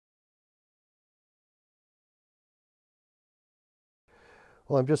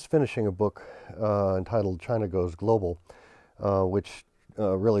Well, I'm just finishing a book entitled China Goes Global, which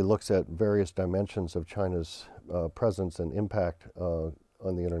really looks at various dimensions of China's presence and impact on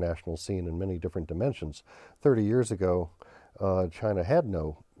the international scene in many different dimensions. 30 years ago, China had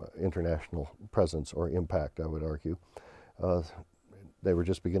no international presence or impact, I would argue. They were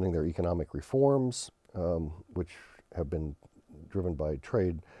just beginning their economic reforms, which have been driven by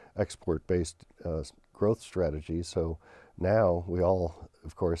trade export-based growth strategies. So now we all,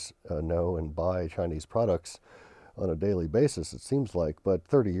 of course, know and buy Chinese products on a daily basis, it seems like. But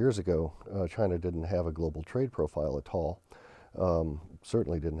 30 years ago, China didn't have a global trade profile at all.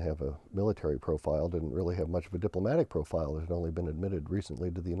 Certainly didn't have a military profile, didn't really have much of a diplomatic profile. It had only been admitted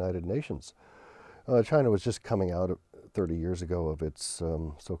recently to the United Nations. China was just coming out 30 years ago of its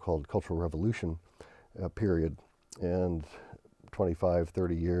so-called Cultural Revolution period, and 25,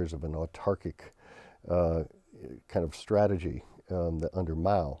 30 years of an autarkic kind of strategy under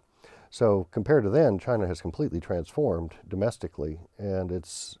Mao. So compared to then, China has completely transformed domestically, and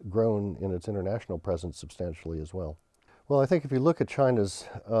it's grown in its international presence substantially as well. Well, I think if you look at China's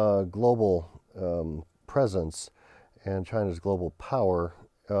global presence and China's global power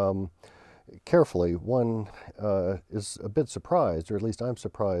carefully, one is a bit surprised, or at least I'm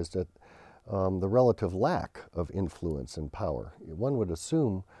surprised at the relative lack of influence and power. One would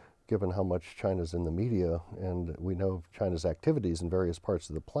assume, given how much China's in the media and we know China's activities in various parts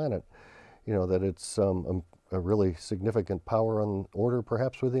of the planet, you know, that it's a really significant power on order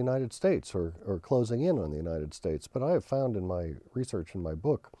perhaps with the United States or closing in on the United States. But I have found in my research in my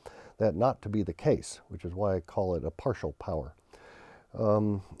book that not to be the case, which is why I call it a partial power.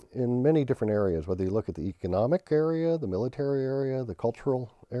 In many different areas, whether you look at the economic area, the military area, the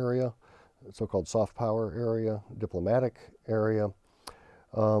cultural area, so-called soft power area, diplomatic area,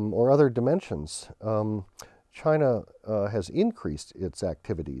 or other dimensions, China has increased its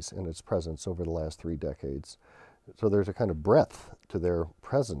activities and its presence over the last 3 decades. So there's a kind of breadth to their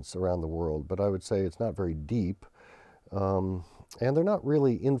presence around the world, but I would say it's not very deep. And they're not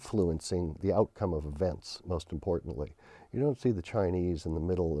really influencing the outcome of events, most importantly. You don't see the Chinese in the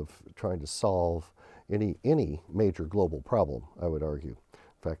middle of trying to solve any major global problem, I would argue.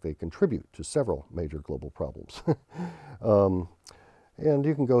 In fact, they contribute to several major global problems. And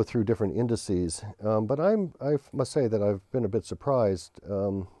you can go through different indices, but I must say that I've been a bit surprised.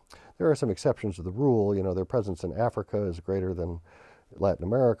 There are some exceptions to the rule. You know, their presence in Africa is greater than Latin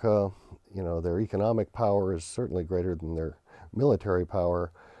America. You know, their economic power is certainly greater than their military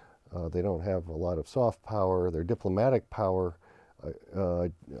power. They don't have a lot of soft power. Their diplomatic power,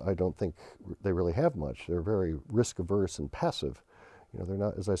 I don't think they really have much. They're very risk-averse and passive. You know, they're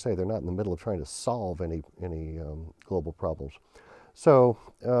not, as I say, they're not in the middle of trying to solve any global problems. So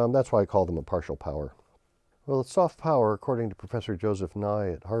that's why I call them a partial power. Well, soft power, according to Professor Joseph Nye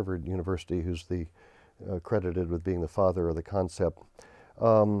at Harvard University, who's credited with being the father of the concept,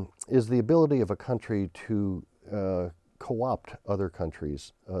 is the ability of a country to co-opt other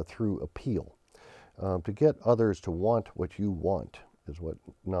countries through appeal. To get others to want what you want is what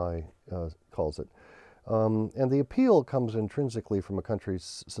Nye calls it. And the appeal comes intrinsically from a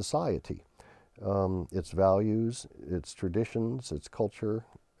country's society. Its values, its traditions, its culture,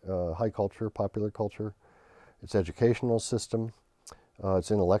 high culture, popular culture, its educational system, its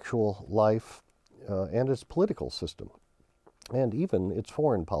intellectual life, and its political system, and even its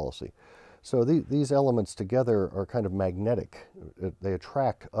foreign policy. So these elements together are kind of magnetic. They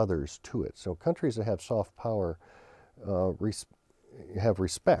attract others to it. So countries that have soft power have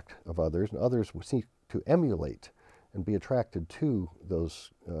respect of others, and others seek to emulate and be attracted to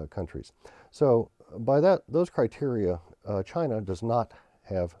those countries. So by those criteria, China does not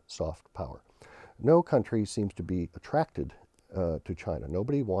have soft power. No country seems to be attracted to China.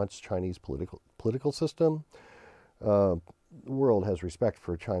 Nobody wants Chinese political system. The world has respect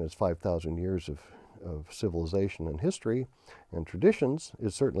for China's 5,000 years of civilization and history and traditions.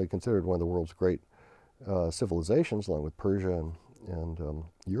 It's certainly considered one of the world's great civilizations, along with Persia and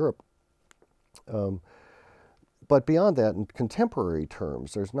Europe. But beyond that, in contemporary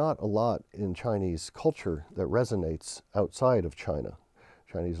terms, there's not a lot in Chinese culture that resonates outside of China.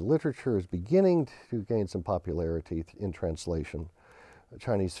 Chinese literature is beginning to gain some popularity in translation.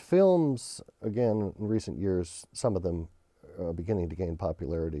 Chinese films, again, in recent years, some of them beginning to gain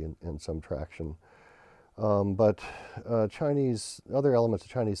popularity and some traction. But other elements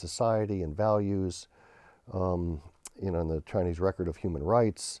of Chinese society and values, you know, and the Chinese record of human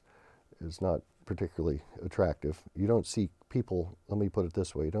rights is not particularly attractive. You don't see people, let me put it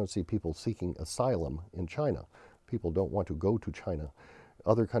this way, you don't see people seeking asylum in China. People don't want to go to China.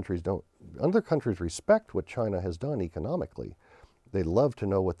 Other countries respect what China has done economically. They'd love to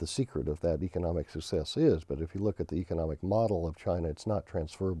know what the secret of that economic success is, but if you look at the economic model of China, it's not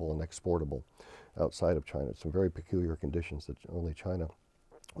transferable and exportable outside of China. It's some very peculiar conditions that only China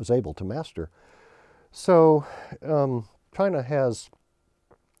was able to master. So China has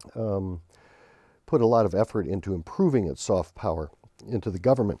put a lot of effort into improving its soft power, into the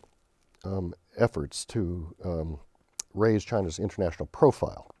government efforts to raise China's international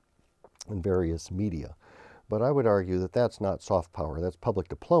profile in various media. But I would argue that that's not soft power, that's public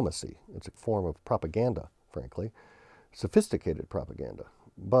diplomacy. It's a form of propaganda, frankly, sophisticated propaganda.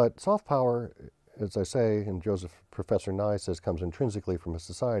 But soft power, as I say, and Professor Nye says, comes intrinsically from a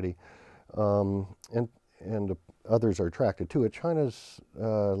society, and others are attracted to it. China's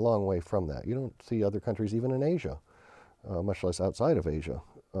a long way from that. You don't see other countries, even in Asia, much less outside of Asia,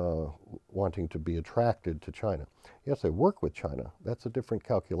 wanting to be attracted to China. Yes, they work with China. That's a different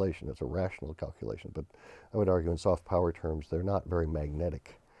calculation. It's a rational calculation. But I would argue in soft power terms, they're not very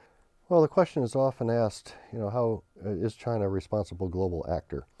magnetic. Well, the question is often asked, how is China a responsible global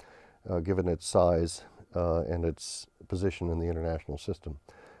actor, given its size and its position in the international system?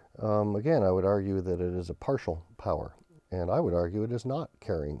 Again, I would argue that it is a partial power, and I would argue it is not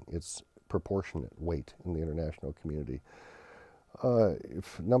carrying its proportionate weight in the international community. A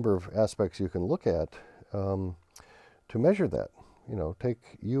number of aspects you can look at to measure that. Take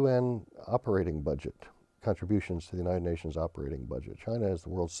UN operating budget, contributions to the United Nations operating budget. China is the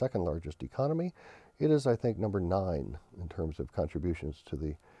world's second largest economy. It is, I think, number 9 in terms of contributions to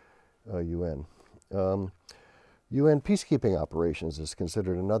the UN. UN peacekeeping operations is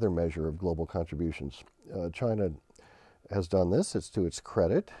considered another measure of global contributions. China has done this. It's to its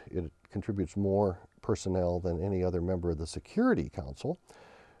credit. It contributes more personnel than any other member of the Security Council,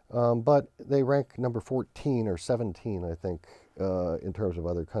 but they rank number 14 or 17, I think, in terms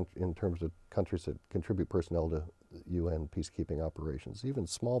of countries that contribute personnel to UN peacekeeping operations. Even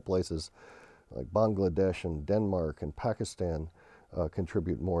small places like Bangladesh and Denmark and Pakistan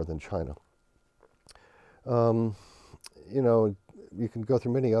contribute more than China. You can go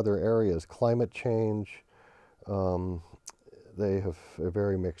through many other areas. Climate change, they have a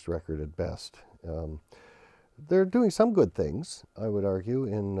very mixed record at best. They're doing some good things, I would argue,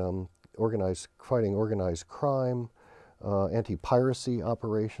 in fighting organized crime, anti-piracy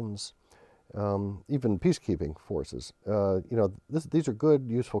operations, even peacekeeping forces. These are good,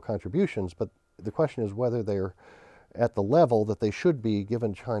 useful contributions, but the question is whether they're at the level that they should be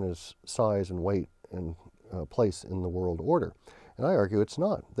given China's size and weight and place in the world order. And I argue it's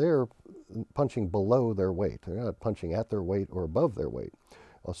not. They're punching below their weight. They're not punching at their weight or above their weight.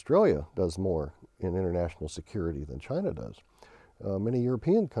 Australia does more in international security than China does. Many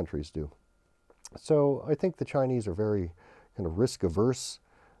European countries do. So I think the Chinese are very kind of risk-averse.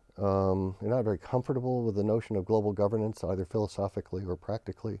 They're not very comfortable with the notion of global governance, either philosophically or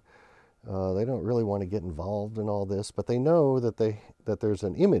practically. They don't really want to get involved in all this, but they know that there's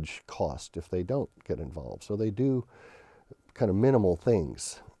an image cost if they don't get involved. So they do kind of minimal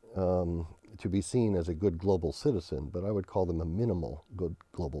things to be seen as a good global citizen, but I would call them a minimal good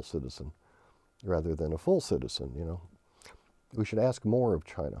global citizen rather than a full citizen. We should ask more of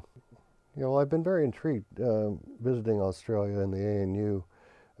China. I've been very intrigued visiting Australia and the ANU,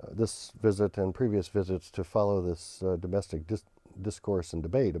 this visit and previous visits, to follow this domestic discourse and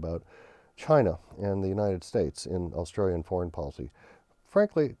debate about China and the United States in Australian foreign policy.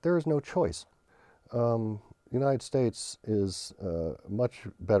 Frankly, there is no choice. The United States is a much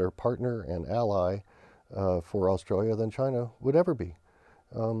better partner and ally for Australia than China would ever be.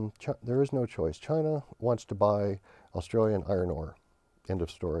 There is no choice. China wants to buy Australian iron ore. End of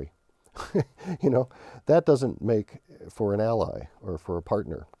story. That doesn't make for an ally or for a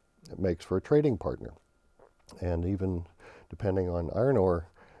partner. It makes for a trading partner. And even depending on iron ore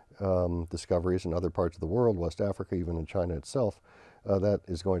discoveries in other parts of the world, West Africa, even in China itself, that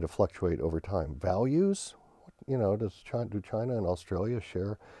is going to fluctuate over time. Values, do China and Australia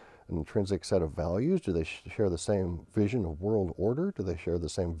share an intrinsic set of values? Do they share the same vision of world order? Do they share the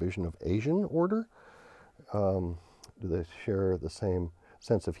same vision of Asian order? Do they share the same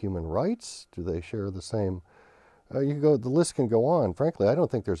sense of human rights? Do they share the same? The list can go on. Frankly, I don't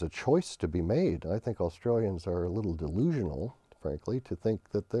think there's a choice to be made. I think Australians are a little delusional, frankly, to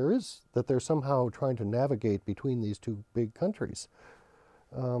think that they're somehow trying to navigate between these two big countries.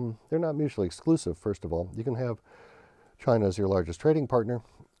 They're not mutually exclusive, first of all. You can have China as your largest trading partner,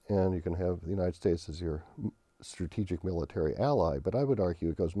 and you can have the United States as your strategic military ally, but I would argue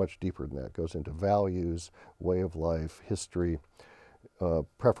it goes much deeper than that. It goes into values, way of life, history,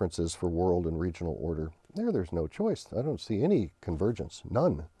 preferences for world and regional order. There's no choice. I don't see any convergence,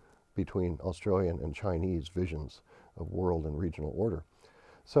 none, between Australian and Chinese visions of world and regional order.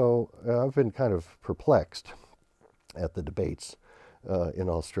 So I've been kind of perplexed at the debates in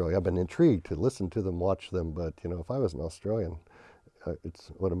Australia. I've been intrigued to listen to them, watch them, but if I was an Australian,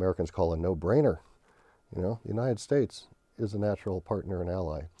 it's what Americans call a no-brainer. The United States is a natural partner and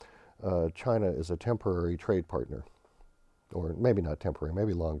ally. China is a temporary trade partner, or maybe not temporary,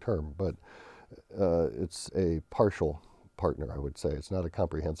 maybe long-term, but it's a partial partner, I would say. It's not a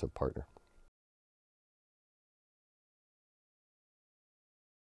comprehensive partner.